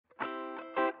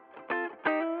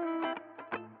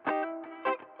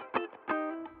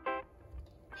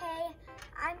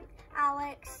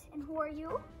are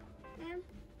you?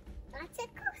 Dr.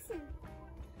 Coulson.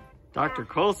 Dr.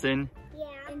 Coulson? Yeah.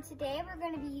 And today we're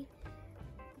going to be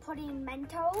putting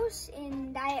Mentos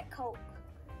in Diet Coke.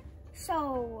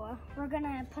 So we're going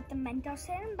to put the Mentos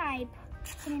in by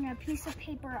putting a piece of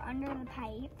paper under the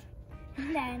pipe,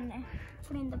 and then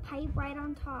putting the pipe right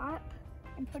on top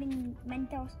and putting the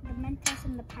Mentos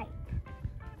in the pipe.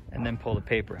 And then pull the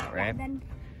paper out, right? Yeah, and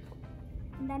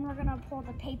then we're going to pull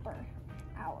the paper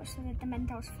out so that the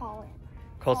Mentos fall in.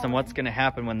 Coulson, what's going to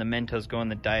happen when the Mentos go in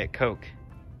the Diet Coke?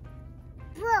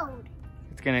 Explode.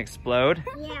 It's going to explode?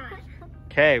 Yeah.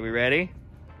 Okay, we ready?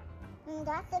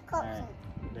 Dr. Coulson.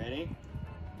 Ready?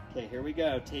 Okay, here we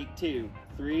go. Take 2.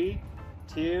 3,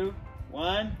 2,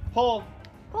 1, pull.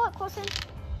 Pull it, Coulson.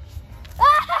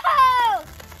 Oh!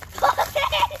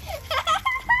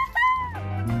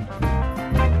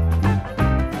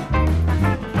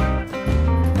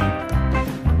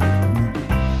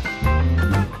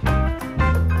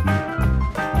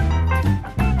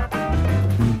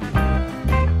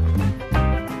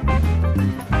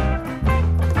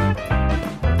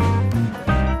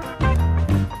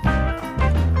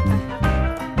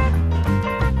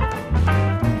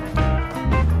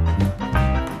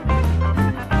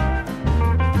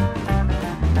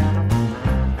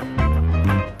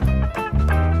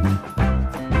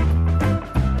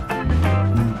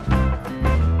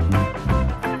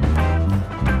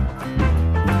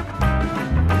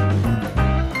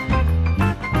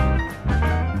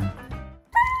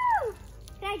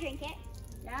 Drink it.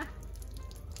 Yeah?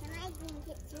 Can I drink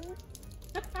it too?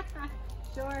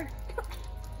 Sure.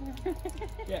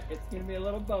 Yeah, it's going to be a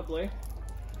little bubbly.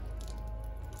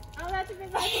 Oh, that's a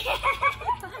big one.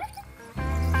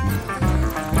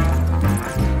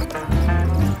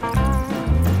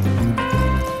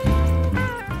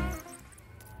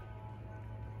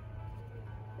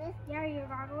 Yeah, are your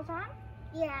goggles on?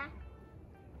 Yeah.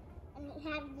 And you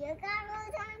have your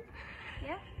goggles on?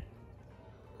 Yeah.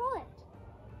 Pull it.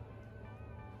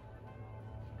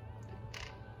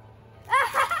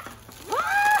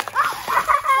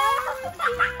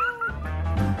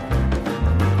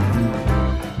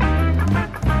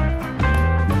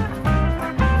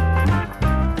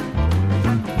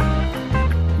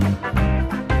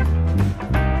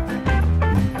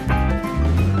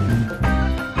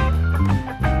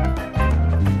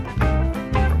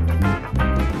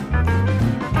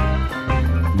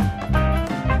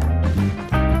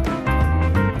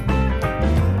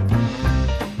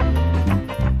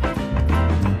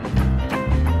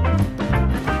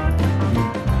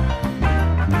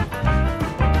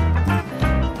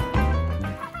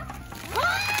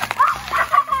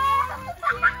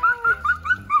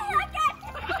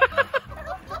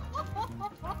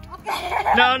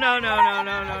 No.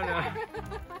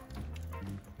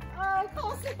 Oh,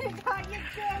 Coulson got you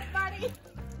good, buddy.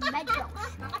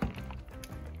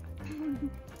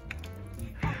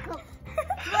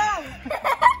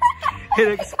 It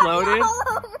exploded? All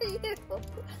over you.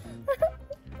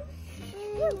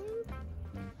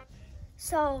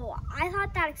 So I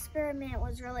thought that experiment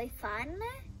was really fun,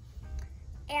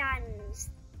 and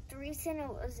the reason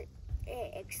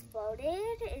it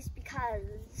exploded is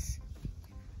because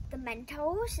the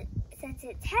Mentos, since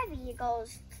it's heavy, it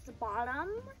goes to the bottom,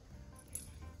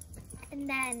 and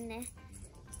then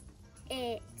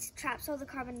it traps all the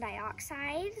carbon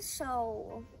dioxide.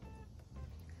 So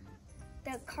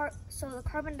the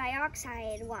carbon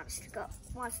dioxide wants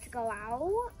to go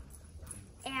out,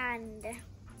 and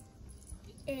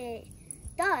it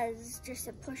does. Just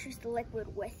it pushes the liquid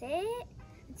with it.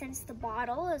 And since the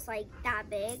bottle is like that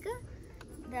big,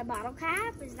 the bottle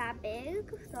cap is that big,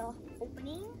 the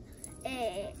opening,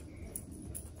 it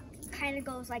kind of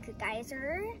goes like a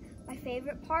geyser. My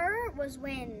favorite part was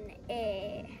when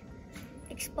it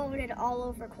exploded all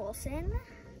over Coulson.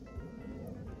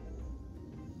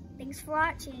 Thanks for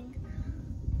watching.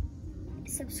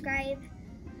 Subscribe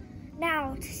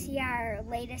now to see our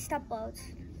latest uploads.